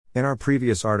In our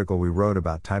previous article, we wrote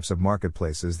about types of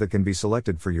marketplaces that can be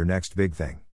selected for your next big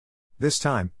thing. This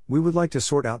time, we would like to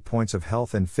sort out points of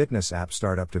health and fitness app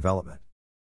startup development.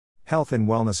 Health and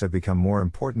wellness have become more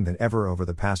important than ever over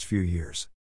the past few years.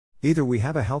 Either we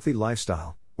have a healthy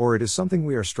lifestyle, or it is something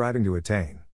we are striving to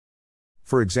attain.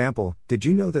 For example, did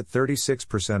you know that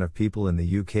 36% of people in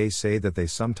the UK say that they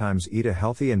sometimes eat a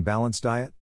healthy and balanced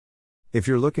diet? If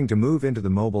you're looking to move into the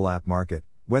mobile app market,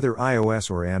 whether iOS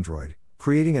or Android,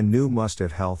 creating a new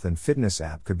must-have health and fitness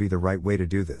app could be the right way to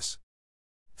do this.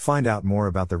 Find out more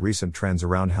about the recent trends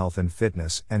around health and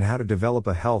fitness and how to develop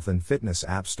a health and fitness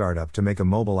app startup to make a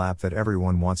mobile app that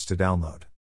everyone wants to download.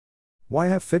 Why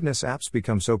have fitness apps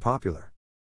become so popular?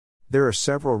 There are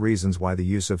several reasons why the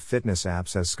use of fitness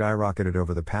apps has skyrocketed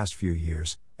over the past few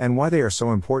years, and why they are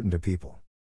so important to people.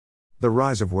 The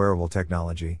rise of wearable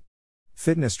technology.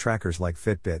 Fitness trackers like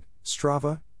Fitbit,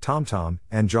 Strava, TomTom,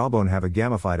 and Jawbone have a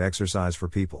gamified exercise for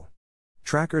people.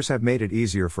 Trackers have made it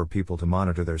easier for people to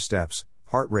monitor their steps,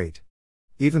 heart rate,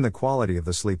 even the quality of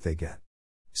the sleep they get.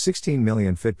 16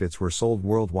 million Fitbits were sold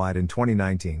worldwide in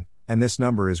 2019, and this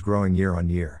number is growing year on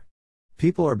year.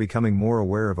 People are becoming more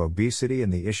aware of obesity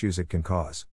and the issues it can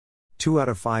cause. 2 out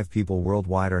of 5 people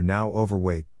worldwide are now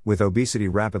overweight, with obesity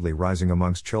rapidly rising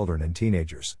amongst children and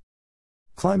teenagers.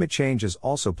 Climate change is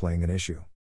also playing an issue.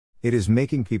 It is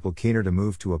making people keener to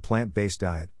move to a plant-based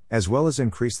diet, as well as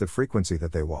increase the frequency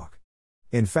that they walk.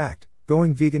 In fact,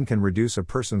 going vegan can reduce a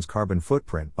person's carbon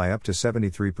footprint by up to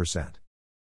 73%.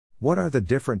 What are the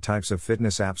different types of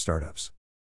fitness app startups?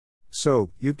 So,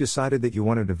 you've decided that you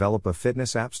want to develop a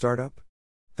fitness app startup?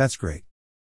 That's great.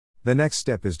 The next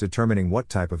step is determining what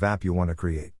type of app you want to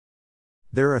create.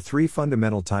 There are 3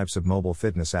 fundamental types of mobile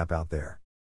fitness app out there.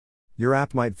 Your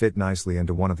app might fit nicely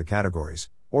into one of the categories,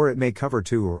 or it may cover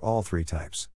 2 or all 3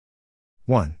 types.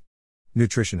 1.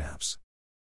 Nutrition apps.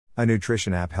 A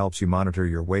nutrition app helps you monitor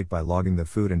your weight by logging the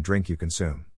food and drink you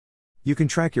consume. You can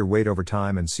track your weight over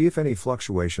time and see if any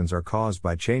fluctuations are caused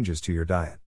by changes to your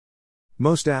diet.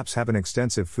 Most apps have an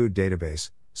extensive food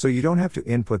database, so you don't have to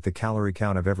input the calorie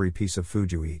count of every piece of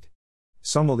food you eat.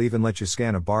 Some will even let you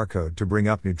scan a barcode to bring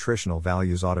up nutritional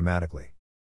values automatically.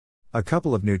 A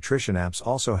couple of nutrition apps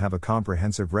also have a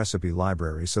comprehensive recipe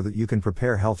library so that you can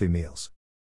prepare healthy meals.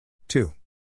 2.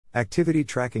 Activity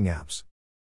tracking apps.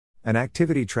 An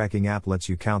activity tracking app lets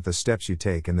you count the steps you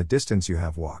take and the distance you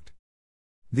have walked.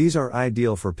 These are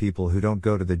ideal for people who don't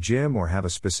go to the gym or have a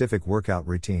specific workout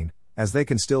routine, as they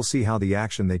can still see how the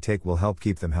action they take will help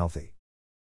keep them healthy.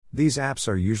 These apps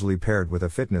are usually paired with a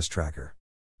fitness tracker.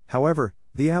 However,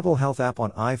 the Apple Health app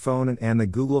on iPhone and the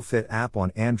Google Fit app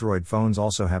on Android phones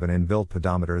also have an inbuilt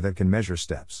pedometer that can measure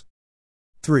steps.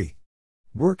 3.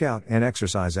 Workout and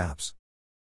exercise apps.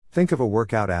 Think of a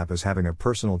workout app as having a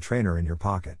personal trainer in your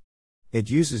pocket. It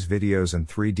uses videos and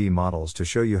 3D models to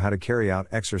show you how to carry out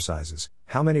exercises,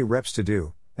 how many reps to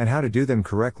do, and how to do them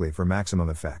correctly for maximum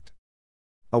effect.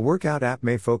 A workout app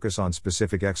may focus on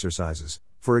specific exercises,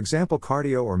 for example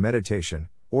cardio or meditation,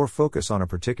 or focus on a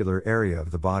particular area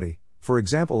of the body, for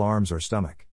example arms or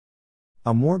stomach.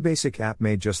 A more basic app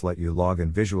may just let you log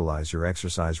and visualize your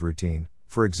exercise routine,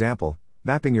 for example,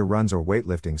 mapping your runs or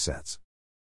weightlifting sets.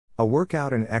 A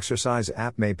workout and exercise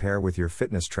app may pair with your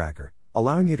fitness tracker,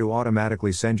 allowing you to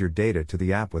automatically send your data to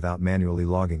the app without manually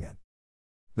logging it.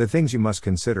 The things you must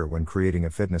consider when creating a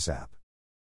fitness app.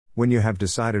 When you have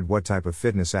decided what type of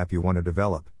fitness app you want to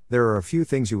develop, there are a few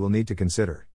things you will need to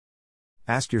consider.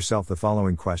 Ask yourself the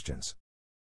following questions.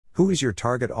 Who is your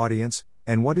target audience,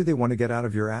 and what do they want to get out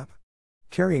of your app?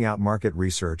 Carrying out market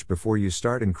research before you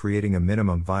start in creating a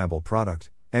minimum viable product,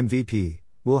 MVP,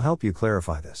 will help you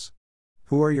clarify this.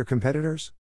 Who are your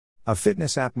competitors? A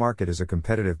fitness app market is a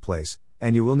competitive place,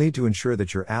 and you will need to ensure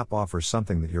that your app offers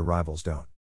something that your rivals don't.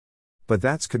 But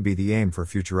that could be the aim for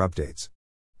future updates.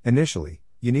 Initially,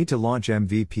 you need to launch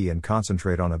MVP and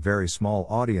concentrate on a very small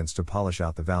audience to polish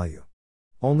out the value.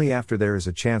 Only after there is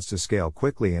a chance to scale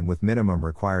quickly and with minimum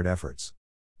required efforts.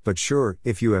 But sure,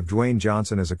 if you have Dwayne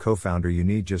Johnson as a co-founder, you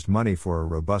need just money for a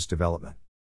robust development.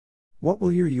 What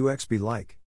will your UX be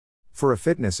like? For a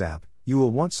fitness app, you will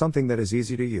want something that is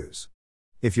easy to use.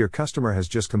 If your customer has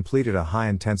just completed a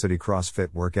high-intensity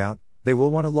CrossFit workout, they will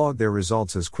want to log their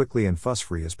results as quickly and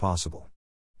fuss-free as possible.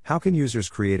 How can users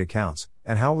create accounts,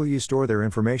 and how will you store their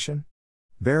information?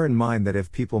 Bear in mind that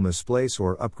if people misplace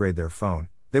or upgrade their phone,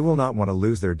 they will not want to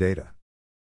lose their data.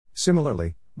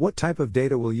 Similarly, what type of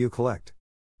data will you collect?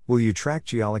 Will you track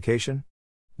geolocation?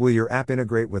 Will your app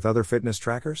integrate with other fitness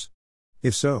trackers?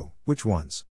 If so, which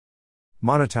ones?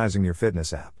 Monetizing your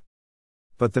fitness app.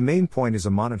 But the main point is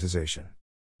a monetization.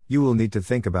 You will need to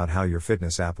think about how your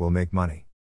fitness app will make money.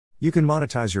 You can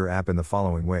monetize your app in the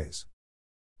following ways.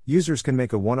 Users can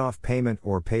make a one-off payment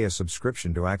or pay a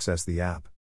subscription to access the app.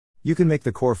 You can make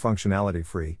the core functionality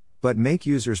free, but make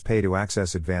users pay to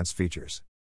access advanced features.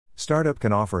 Startup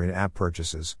can offer in-app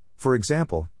purchases, for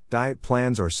example, diet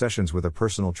plans or sessions with a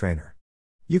personal trainer.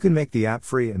 You can make the app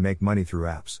free and make money through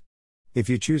apps. If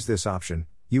you choose this option,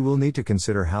 you will need to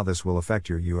consider how this will affect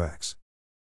your UX.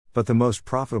 But the most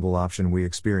profitable option we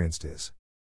experienced is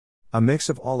a mix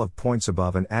of all of points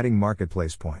above and adding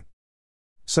marketplace point.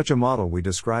 Such a model we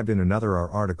described in another our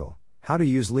article, How to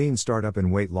Use Lean Startup in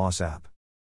Weight Loss App.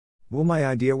 Will my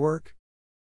idea work?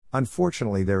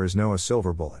 Unfortunately, there is no a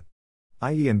silver bullet.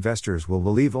 I.e., investors will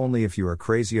believe only if you are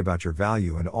crazy about your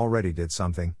value and already did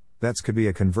something. That could be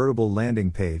a convertible landing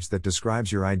page that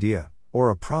describes your idea, or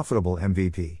a profitable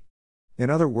MVP. In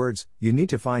other words, you need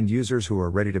to find users who are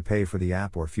ready to pay for the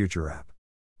app or future app.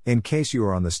 In case you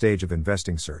are on the stage of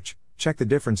investing search, check the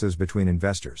differences between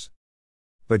investors.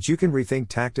 But you can rethink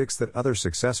tactics that other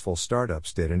successful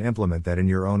startups did and implement that in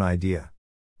your own idea.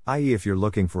 I.e., if you're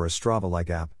looking for a Strava-like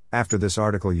app, after this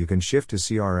article you can shift to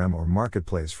CRM or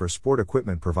marketplace for sport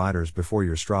equipment providers before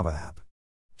your Strava app.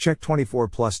 Check 24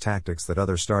 plus tactics that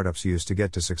other startups use to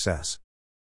get to success.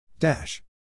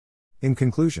 In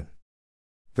conclusion,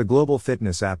 the global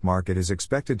fitness app market is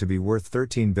expected to be worth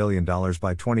 $13 billion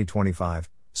by 2025,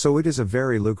 so it is a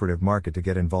very lucrative market to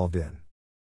get involved in.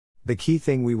 The key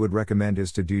thing we would recommend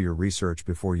is to do your research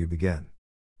before you begin.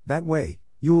 That way,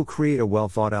 you will create a well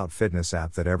thought out fitness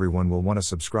app that everyone will want to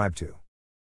subscribe to.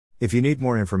 If you need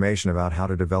more information about how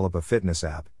to develop a fitness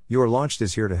app, Your Launched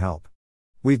is here to help.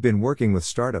 We've been working with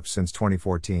startups since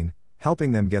 2014,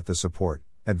 helping them get the support,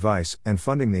 advice, and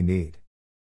funding they need.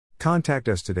 Contact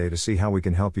us today to see how we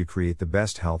can help you create the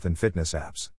best health and fitness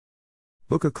apps.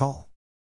 Book a call.